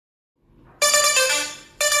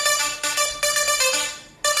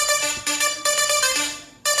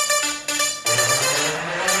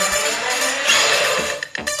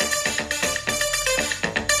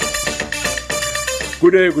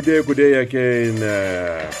Good day again.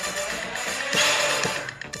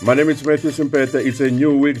 My name is Matthew Simpeta. It's a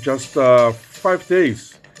new week, just 5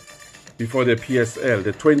 days before the PSL,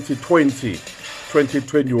 the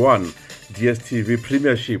 2020-2021 DSTV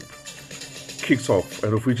Premiership kicks off,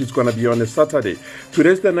 and of which it's going to be on a Saturday.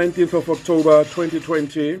 Today's the 19th of October,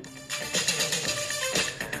 2020.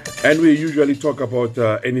 And we usually talk about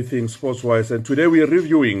anything sports-wise, and today we are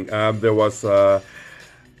reviewing. There was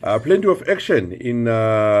plenty of action in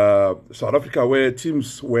South Africa where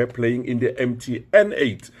teams were playing in the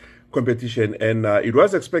MTN8 competition, and it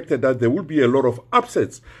was expected that there would be a lot of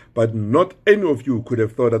upsets, but not any of you could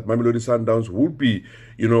have thought that Mamelodi Sundowns would be,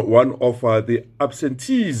 one of the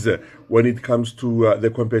absentees when it comes to the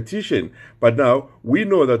competition. But now we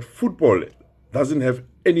know that football doesn't have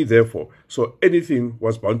any therefore, so anything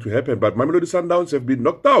was bound to happen. But Mamelodi Sundowns have been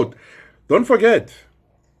knocked out. Don't forget.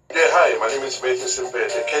 Yeah, hi, my name is Matthew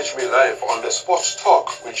Simpete. Catch me live on the Sports Talk,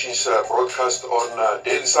 which is broadcast on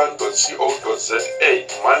dailysun.co.za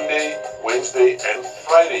Monday, Wednesday, and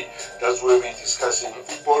Friday. That's where we're discussing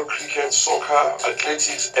football, cricket, soccer,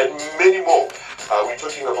 athletics, and many more. We're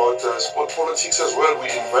talking about sport politics as well.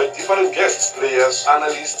 We invite different guests, players,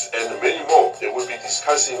 analysts, and many more. They will be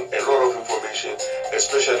discussing a lot of information,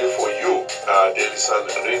 especially for you, Daily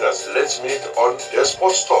Sun readers. Let's meet on the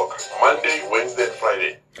Sports Talk, Monday, Wednesday, and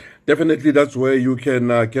Friday. Definitely, that's where you can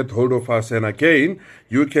get hold of us. And again,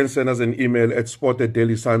 you can send us an email at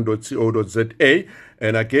sport@dailysun.co.za.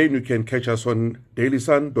 And again, you can catch us on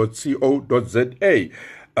dailysun.co.za.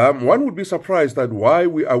 One would be surprised that why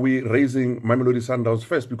are we raising Mamelodi Sundowns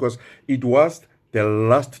first, because it was the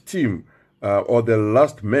last team or the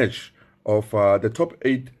last match of the top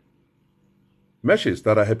 8 matches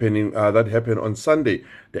that are happening that happened on Sunday,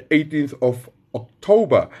 the 18th of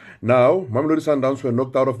October. Now, Mamelodi Sundowns were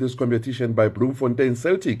knocked out of this competition by Bloemfontein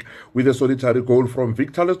Celtic with a solitary goal from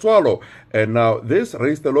Victor Letsoalo. And now this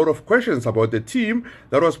raised a lot of questions about the team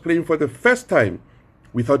that was playing for the first time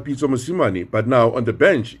without Pitso Mosimane. But now on the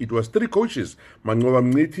bench, it was 3 coaches, Manqoba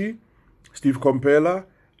Mngqithi, Komphela,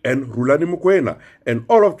 and Rhulani Mokwena. And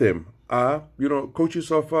all of them are, coaches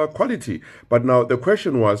of quality. But now the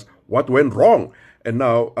question was, what went wrong? And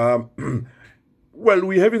now, well,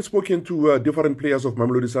 we haven't spoken to different players of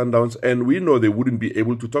Mamelodi Sundowns, and we know they wouldn't be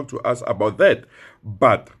able to talk to us about that.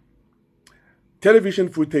 But television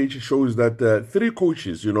footage shows that 3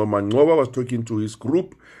 coaches, Manqoba was talking to his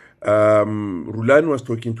group, Rhulani was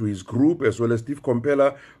talking to his group, as well as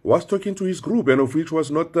Komphela was talking to his group, and of which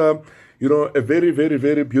was not, a very, very,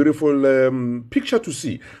 very beautiful picture to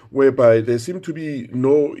see, whereby there seemed to be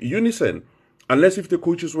no unison, unless if the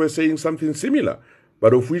coaches were saying something similar,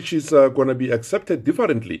 but of which is going to be accepted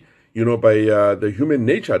differently, by the human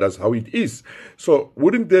nature. That's how it is. So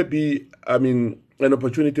wouldn't there be, an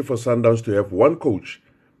opportunity for Sundowns to have one coach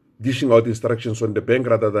dishing out instructions on the bench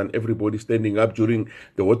rather than everybody standing up during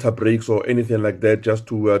the water breaks or anything like that, just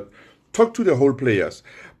to talk to the whole players?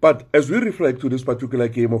 But as we reflect to this particular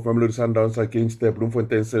game of Mamelodi Sundowns against the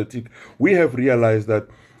Bloemfontein Celtic, we have realized that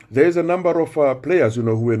there is a number of players, who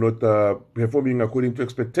were not performing according to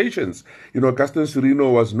expectations. Gaston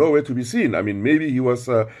Sirino was nowhere to be seen. Maybe he was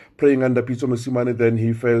playing under Pitso Mosimane, then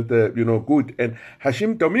he felt, good. And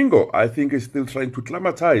Hashim Domingo, I think, is still trying to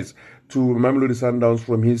climatize to Mamelodi Sundowns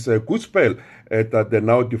from his good spell at the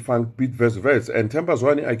now defunct Bidvest. And Temba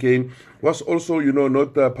Zwane, again, was also,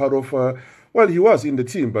 not part of... well, he was in the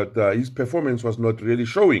team, but his performance was not really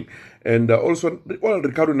showing. And also,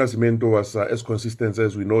 Ricardo Nascimento was as consistent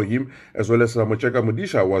as we know him, as well as Mocheka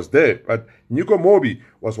Modisha was there. But Nico Mobi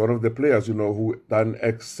was one of the players, who done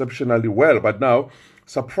exceptionally well. But now,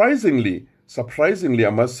 surprisingly, I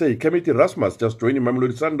must say, Kemiti Rasmus just joining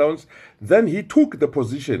Mamelodi Sundowns. Then he took the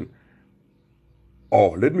position,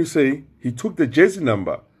 he took the jersey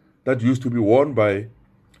number that used to be worn by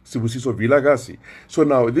Sibusiso Vilagasi. So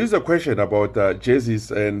now this is a question about jerseys,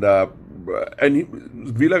 and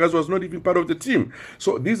Vilagasi was not even part of the team.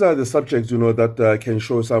 So these are the subjects, that can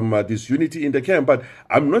show some disunity in the camp. But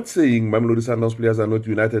I'm not saying Mamelodi Sundowns players are not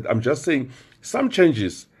united. I'm just saying some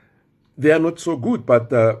changes, they are not so good, but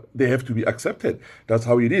they have to be accepted. That's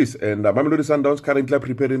how it is. And Mamelodi Sundowns currently are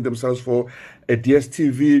preparing themselves for a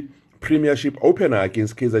DSTV Premiership opener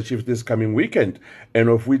against Kaizer Chiefs this coming weekend, and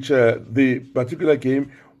of which the particular game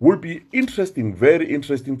will be interesting, very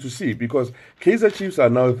interesting to see, because Kaizer Chiefs are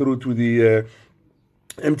now through to the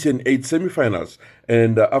MTN8 semi-finals,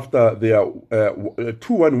 and after their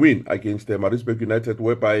 2-1 win against Maritzburg United,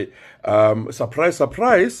 whereby, surprise,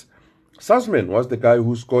 Sussman was the guy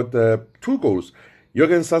who scored 2 goals.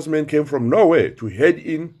 Jürgen Sussman came from nowhere to head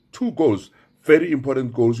in 2 goals, very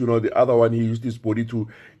important goals. The other one, he used his body to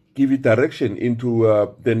give it direction into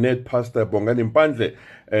the net past Bongani Mpandle.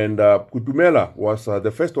 And Kutumela was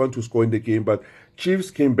the first one to score in the game, but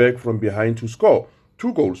Chiefs came back from behind to score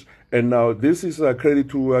 2 goals. And now this is credit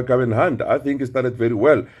to Gavin Hunt. I think it started very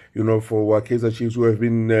well, for Kaizer Chiefs, who have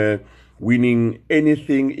been winning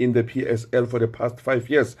anything in the PSL for the past 5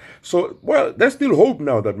 years. So, well, there's still hope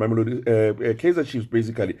now that Mamelodi, Kaizer Chiefs,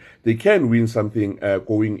 basically, they can win something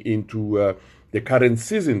going into the current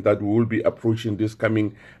season that we will be approaching this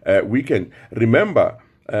coming weekend. Remember,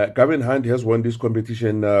 Gavin Hunt has won this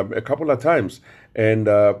competition a couple of times, and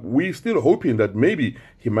we're still hoping that maybe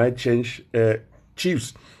he might change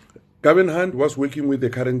Chiefs. Gavin Hunt was working with the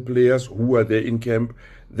current players who were there in camp.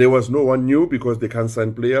 There was no one new because they can't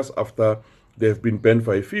sign players after they've been banned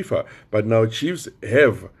by FIFA. But now Chiefs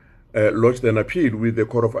have lodged an appeal with the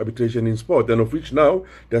Court of Arbitration in Sport, and of which now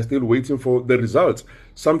they're still waiting for the results.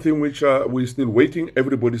 Something which we're still waiting,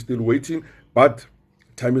 everybody's still waiting, but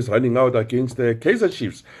time is running out against the Kaizer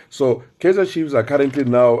Chiefs. So Kaizer Chiefs are currently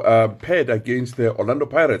now paired against the Orlando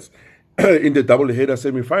Pirates in the double-header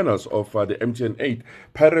semi-finals of the MTN 8.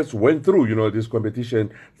 Pirates went through, this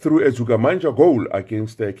competition through a Zugamanja goal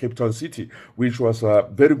against Cape Town City, which was a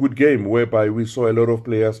very good game whereby we saw a lot of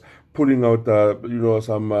players pulling out,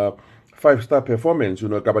 some 5-star performance.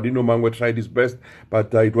 Kabadino Mangwe tried his best,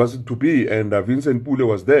 but it wasn't to be. And Vincent Pule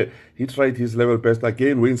was there. He tried his level best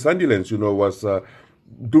again. Wayne Sandilands, was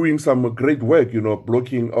doing some great work,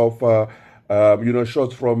 blocking off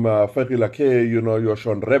shots from Ferry Lake, your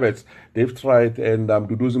Sean Rabbits. They've tried, and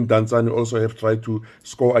Duduzim Danzani also have tried to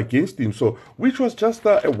score against him. So, which was just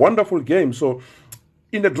a wonderful game. So,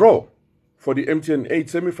 in the draw for the MTN 8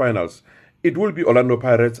 semi-finals, it will be Orlando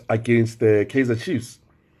Pirates against the Kaizer Chiefs.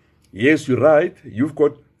 Yes, you're right. You've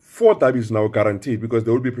got 4 derbies now guaranteed because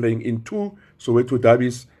they will be playing in 2 Soweto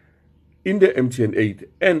derbies in the MTN 8.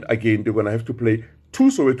 And again, they're going to have to play 2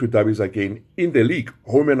 Soweto derbies again in the league,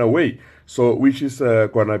 home and away. So, which is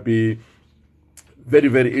going to be very,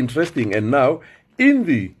 very interesting. And now, in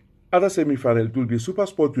the other semi-final, it will be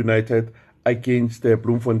SuperSport United against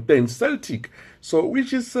Bloemfontein Celtic. So,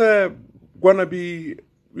 which is going to be,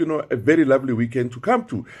 a very lovely weekend to come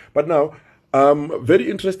to. But now, very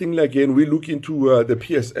interestingly, again, we look into the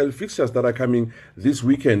PSL fixtures that are coming this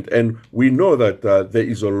weekend, and we know that there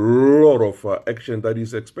is a lot of action that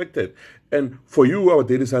is expected. And for you, our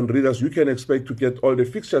Daily Sun readers, you can expect to get all the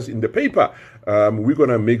fixtures in the paper. We're going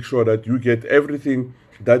to make sure that you get everything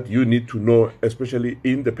that you need to know, especially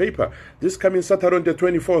in the paper. This coming Saturday on the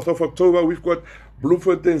 24th of October, we've got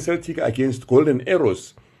Bloemfontein Celtic against Golden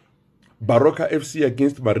Arrows, Baroka FC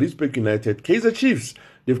against Maritzburg United, Kaizer Chiefs,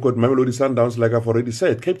 they've got Mamelodi Sundowns, like I've already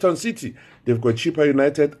said, Cape Town City, they've got Chippa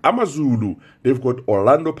United, Amazulu, they've got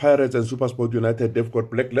Orlando Pirates and SuperSport United, they've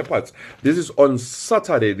got Black Leopards. This is on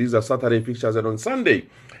Saturday. These are Saturday fixtures. And on Sunday,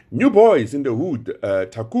 New Boys in the Hood,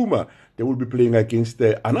 Takuma, they will be playing against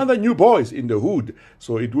another New Boys in the Hood.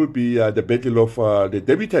 So it will be the battle of the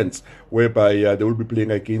debutants, whereby they will be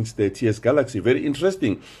playing against the TS Galaxy. Very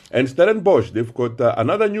interesting. And Stellenbosch, they've got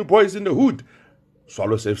another New Boys in the Hood,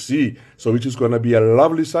 Swallows FC. So which is going to be a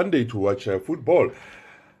lovely Sunday to watch football.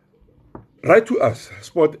 Write to us,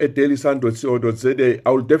 sport@dailysun.co.za.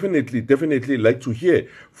 I would definitely like to hear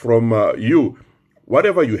from you.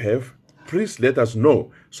 Whatever you have, please let us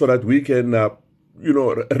know so that we can,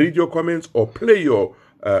 read your comments or play your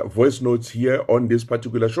voice notes here on this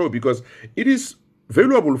particular show, because it is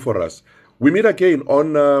valuable for us. We meet again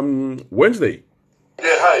on Wednesday.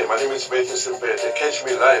 Yeah, hi, my name is Matthew Simpete. Catch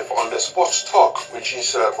me live on the Sports Talk, which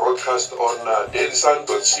is broadcast on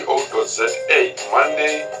dailysun.co.za,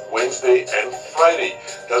 Monday, Wednesday, and Friday.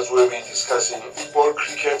 That's where we're discussing football,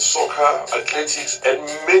 cricket, soccer, athletics, and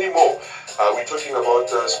many more. We're talking about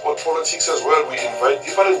sport politics as well. We invite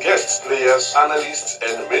different guests, players, analysts,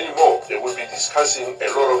 and many more. They will be discussing a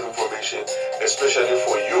lot of information, especially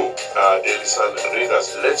for you, Daily Sun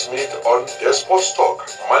readers. Let's meet on the Sports Talk,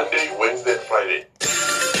 Monday, Wednesday, Friday.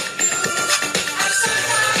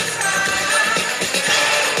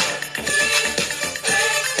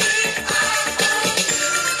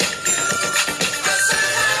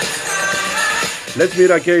 Let's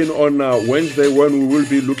meet again on Wednesday, when we will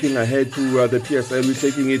be looking ahead to the PSL. We're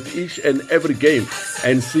taking it each and every game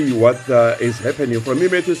and see what is happening. From me,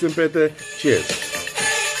 Matthew Simpete, cheers.